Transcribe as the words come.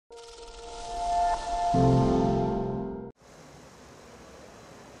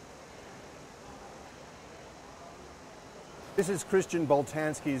This is Christian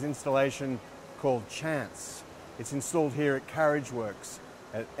Boltanski's installation called Chance. It's installed here at Carriage Works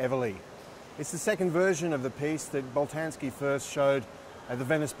at Everleigh. It's the second version of the piece that Boltanski first showed at the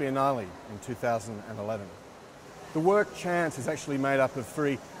Venice Biennale in 2011. The work Chance is actually made up of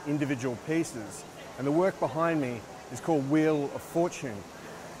 3 individual pieces, and the work behind me is called Wheel of Fortune.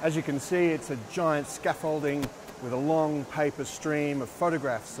 As you can see, it's a giant scaffolding with a long paper stream of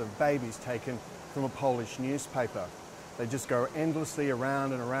photographs of babies taken from a Polish newspaper. They just go endlessly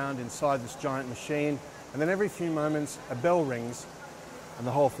around and around inside this giant machine, and then every few moments a bell rings and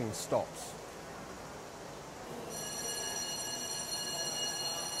the whole thing stops.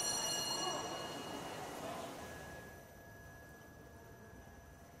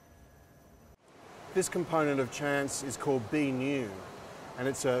 This component of Chance is called Be New, and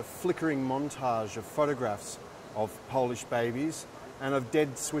it's a flickering montage of photographs of Polish babies and of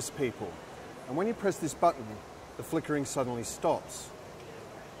dead Swiss people. And when you press this button, the flickering suddenly stops.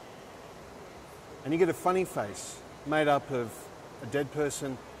 And you get a funny face made up of a dead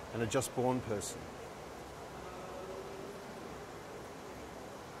person and a just born person.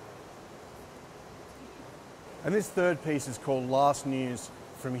 And this third piece is called Last News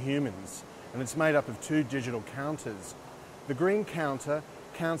from Humans, and it's made up of 2 digital counters. The green counter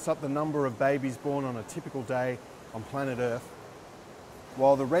counts up the number of babies born on a typical day on planet Earth,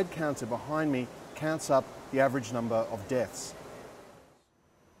 while the red counter behind me counts up the average number of deaths.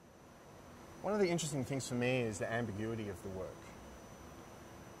 One of the interesting things for me is the ambiguity of the work.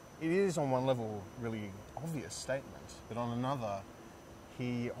 It is on one level really obvious statement, but on another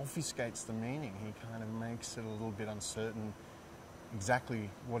he obfuscates the meaning. He kind of makes it a little bit uncertain exactly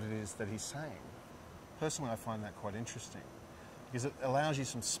what it is that he's saying. Personally, I find that quite interesting because it allows you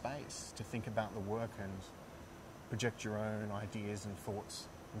some space to think about the work and project your own ideas and thoughts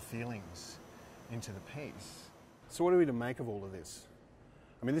and feelings into the piece. So what are we to make of all of this?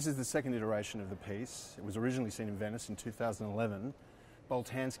 I mean, this is the second iteration of the piece. It was originally seen in Venice in 2011.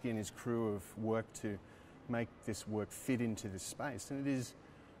 Boltanski and his crew have worked to make this work fit into this space, and it is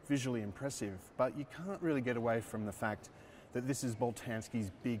visually impressive, but you can't really get away from the fact that this is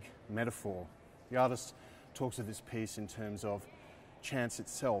Boltanski's big metaphor. The artist talks of this piece in terms of chance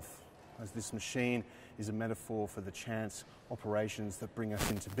itself, as this machine is a metaphor for the chance operations that bring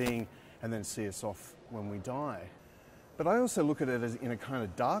us into being and then see us off when we die. But I also look at it as in a kind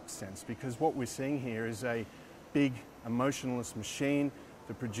of dark sense, because what we're seeing here is a big emotionless machine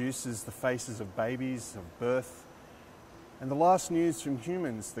that produces the faces of babies, of birth. And the last news from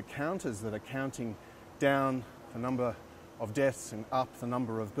humans, the counters that are counting down the number of deaths and up the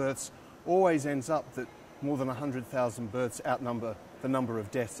number of births, always ends up that more than 100,000 births outnumber the number of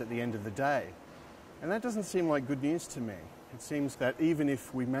deaths at the end of the day. And that doesn't seem like good news to me. It seems that even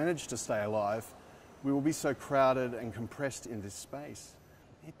if we manage to stay alive, we will be so crowded and compressed in this space.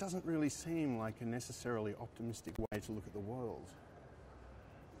 It doesn't really seem like a necessarily optimistic way to look at the world.